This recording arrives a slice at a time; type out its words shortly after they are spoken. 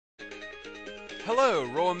Hello,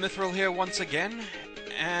 Rowan Mithril here once again,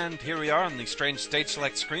 and here we are on the strange stage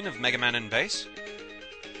select screen of Mega Man in Base.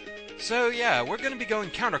 So yeah, we're going to be going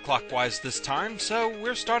counterclockwise this time, so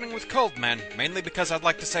we're starting with Cold Man, mainly because I'd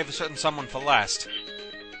like to save a certain someone for last.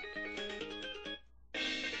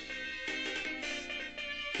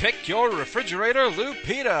 Pick your refrigerator,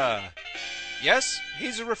 Lupita! Yes,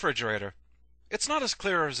 he's a refrigerator. It's not as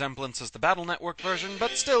clear a resemblance as the Battle Network version,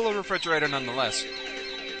 but still a refrigerator nonetheless.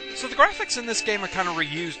 So the graphics in this game are kind of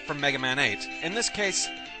reused from Mega Man 8. In this case,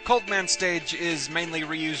 Cold Man stage is mainly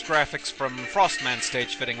reused graphics from Frost Man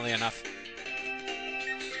stage, fittingly enough.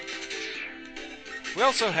 We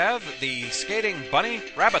also have the skating bunny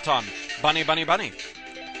Rabbiton. Bunny, bunny, bunny.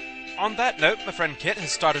 On that note, my friend Kit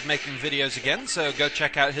has started making videos again, so go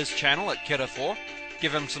check out his channel at Kit04.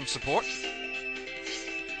 Give him some support.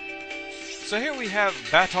 So here we have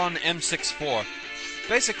Baton M64.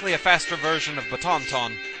 Basically a faster version of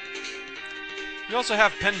Batonton. You also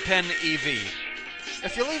have Pen Pen EV.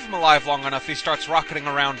 If you leave him alive long enough, he starts rocketing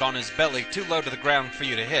around on his belly, too low to the ground for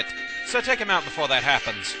you to hit, so take him out before that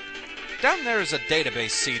happens. Down there is a database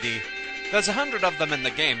CD. There's 100 of them in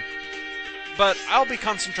the game, but I'll be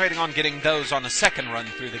concentrating on getting those on a second run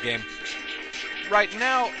through the game. Right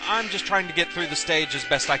now, I'm just trying to get through the stage as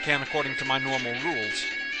best I can according to my normal rules.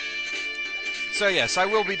 So yes, I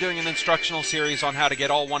will be doing an instructional series on how to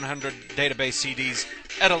get all 100 database CDs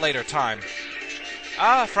at a later time.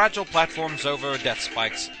 Ah, fragile platforms over death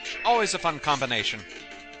spikes. Always a fun combination.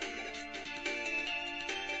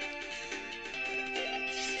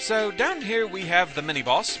 So down here we have the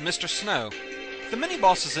mini-boss, Mr. Snow. The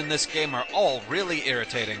mini-bosses in this game are all really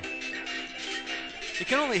irritating. You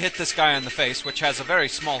can only hit this guy in the face, which has a very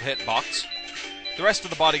small hitbox. The rest of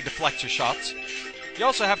the body deflects your shots. You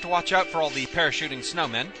also have to watch out for all the parachuting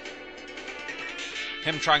snowmen.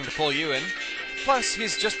 Him trying to pull you in. Plus,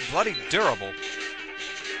 he's just bloody durable.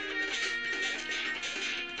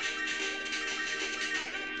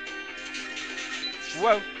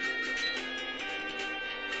 Whoa.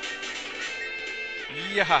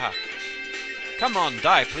 Yeah. Come on,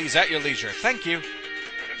 die, please, at your leisure. Thank you.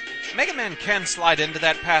 Mega Man can slide into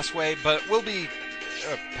that passageway, but we'll be...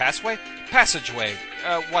 passageway? Passageway.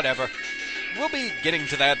 Whatever. We'll be getting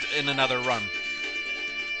to that in another run.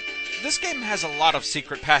 This game has a lot of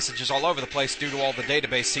secret passages all over the place due to all the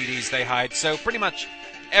database CDs they hide, so pretty much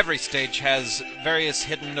every stage has various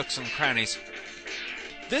hidden nooks and crannies.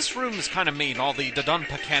 This room is kind of mean, all the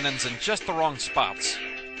Dodonpa cannons in just the wrong spots.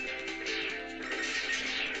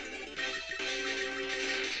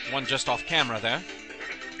 One just off camera there.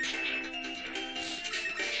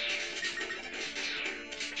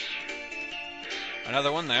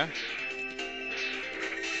 Another one there.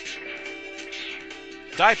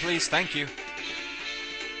 Die, please, thank you.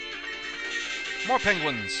 More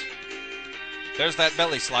penguins. There's that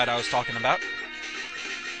belly slide I was talking about.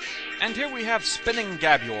 And here we have Spinning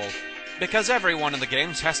Gabule, because every one of the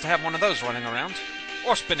games has to have one of those running around,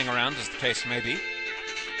 or spinning around, as the case may be.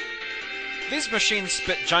 These machines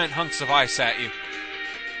spit giant hunks of ice at you.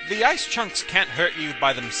 The ice chunks can't hurt you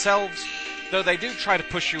by themselves, though they do try to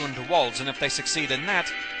push you into walls, and if they succeed in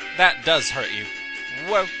that, that does hurt you.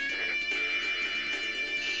 Whoa.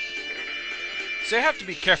 So you have to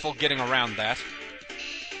be careful getting around that.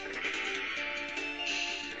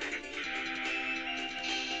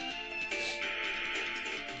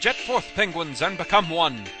 Jet forth, penguins, and become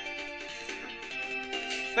one.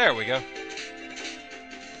 There we go.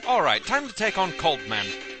 Alright, time to take on Cold Man.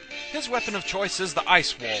 His weapon of choice is the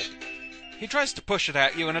ice wall. He tries to push it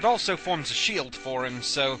at you, and it also forms a shield for him,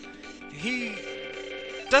 so he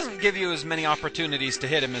doesn't give you as many opportunities to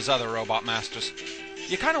hit him as other Robot Masters.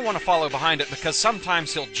 You kind of want to follow behind it because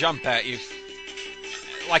sometimes he'll jump at you.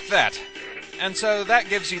 Like that. And so that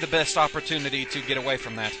gives you the best opportunity to get away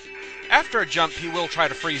from that. After a jump, he will try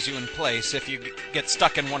to freeze you in place if you get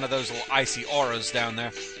stuck in one of those little icy auras down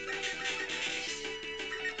there.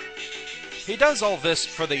 He does all this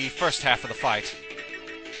for the first half of the fight.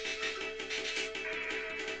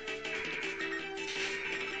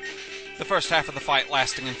 The first half of the fight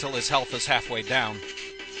lasting until his health is halfway down.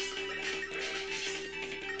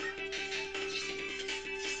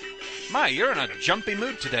 My, you're in a jumpy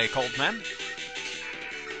mood today, Cold Man.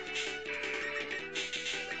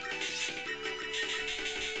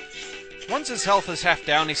 Once his health is half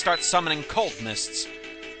down, he starts summoning cold mists.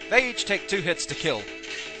 They each take 2 hits to kill.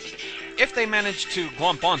 If they manage to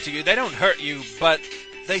glomp onto you, they don't hurt you, but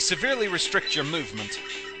they severely restrict your movement.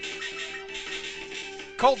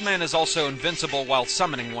 Cold Man is also invincible while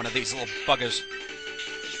summoning one of these little buggers.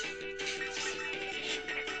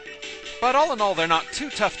 But all in all, they're not too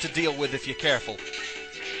tough to deal with if you're careful.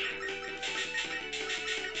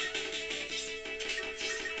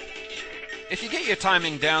 If you get your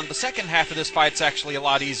timing down, the second half of this fight's actually a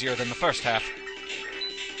lot easier than the first half.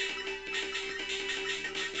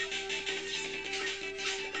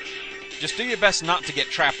 Just do your best not to get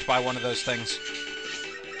trapped by one of those things.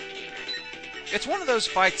 It's one of those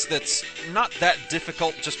fights that's not that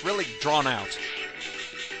difficult, just really drawn out.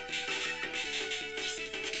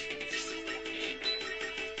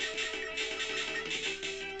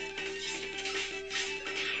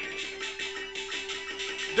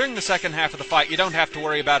 During the second half of the fight, you don't have to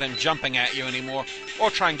worry about him jumping at you anymore, or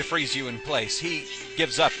trying to freeze you in place. He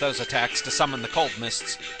gives up those attacks to summon the cold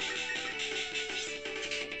mists.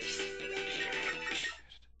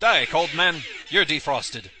 Die, cold man! You're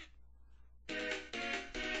defrosted.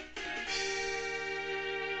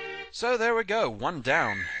 So there we go, one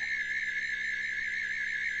down.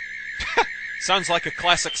 Sounds like a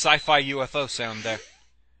classic sci-fi UFO sound there.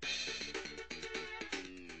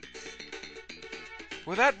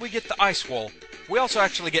 With that, we get the ice wall. We also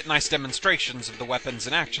actually get nice demonstrations of the weapons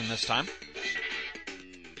in action this time.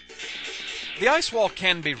 The ice wall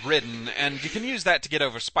can be ridden, and you can use that to get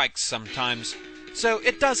over spikes sometimes, so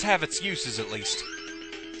it does have its uses at least.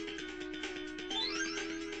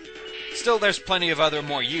 Still, there's plenty of other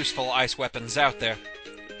more useful ice weapons out there.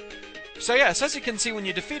 So yes, as you can see, when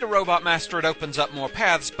you defeat a Robot Master, it opens up more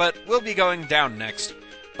paths, but we'll be going down next.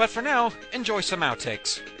 But for now, enjoy some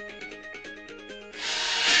outtakes.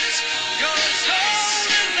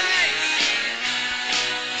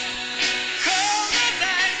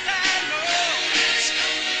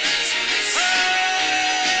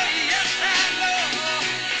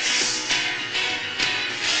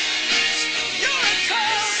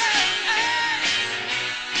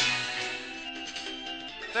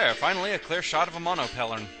 There, finally a clear shot of a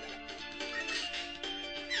monopelern.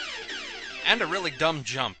 And a really dumb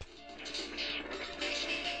jump.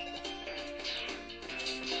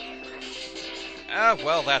 Ah,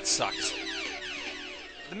 well, that sucks.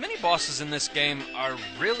 The mini-bosses in this game are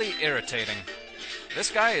really irritating. This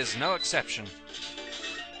guy is no exception.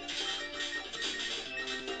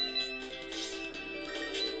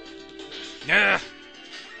 Ugh!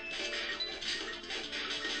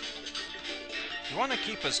 You want to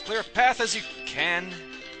keep as clear a path as you can.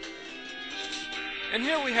 And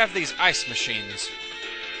here we have these ice machines.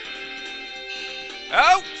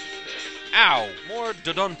 Oh! Ow! More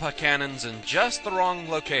Dodonpa cannons in just the wrong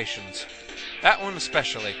locations. That one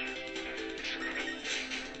especially.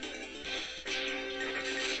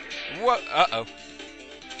 What? Uh-oh.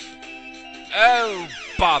 Oh,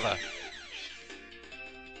 bother.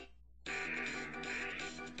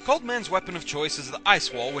 Coldman's weapon of choice is the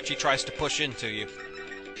ice wall, which he tries to push into you.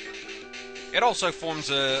 It also forms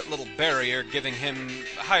a little barrier, giving him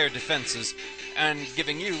higher defenses, and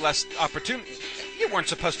giving you less opportunity. You weren't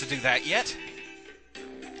supposed to do that yet.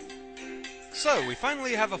 So, we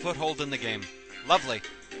finally have a foothold in the game. Lovely.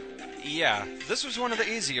 Yeah, this was one of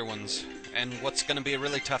the easier ones, and what's going to be a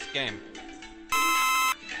really tough game.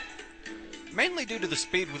 Mainly due to the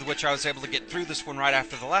speed with which I was able to get through this one right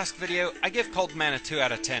after the last video, I give Coldman a 2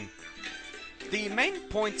 out of 10. The main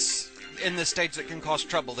points in this stage that can cause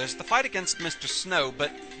trouble, there's the fight against Mr. Snow,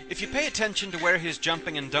 but if you pay attention to where he's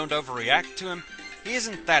jumping and don't overreact to him, he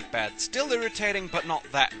isn't that bad. Still irritating, but not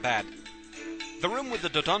that bad. The room with the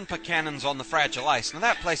Dodonpa cannons on the fragile ice, now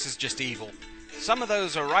that place is just evil. Some of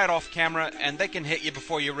those are right off camera, and they can hit you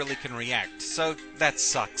before you really can react, so that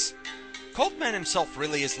sucks. Coldman himself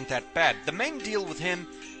really isn't that bad. The main deal with him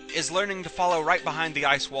is learning to follow right behind the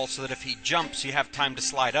ice wall so that if he jumps, you have time to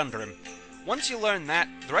slide under him. Once you learn that,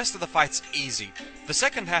 the rest of the fight's easy. The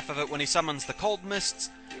second half of it, when he summons the cold mists,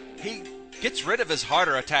 he gets rid of his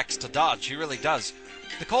harder attacks to dodge, he really does.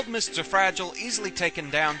 The cold mists are fragile, easily taken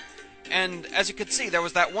down, and as you could see, there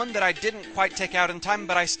was that one that I didn't quite take out in time,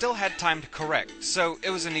 but I still had time to correct, so it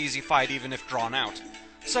was an easy fight even if drawn out.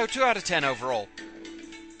 So 2 out of 10 overall.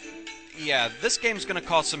 Yeah, this game's gonna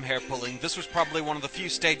cause some hair pulling. This was probably one of the few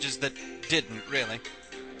stages that didn't, really.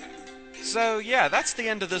 So yeah, that's the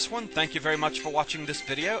end of this one. Thank you very much for watching this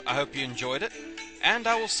video. I hope you enjoyed it, and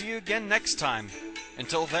I will see you again next time.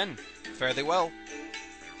 Until then, fare thee well.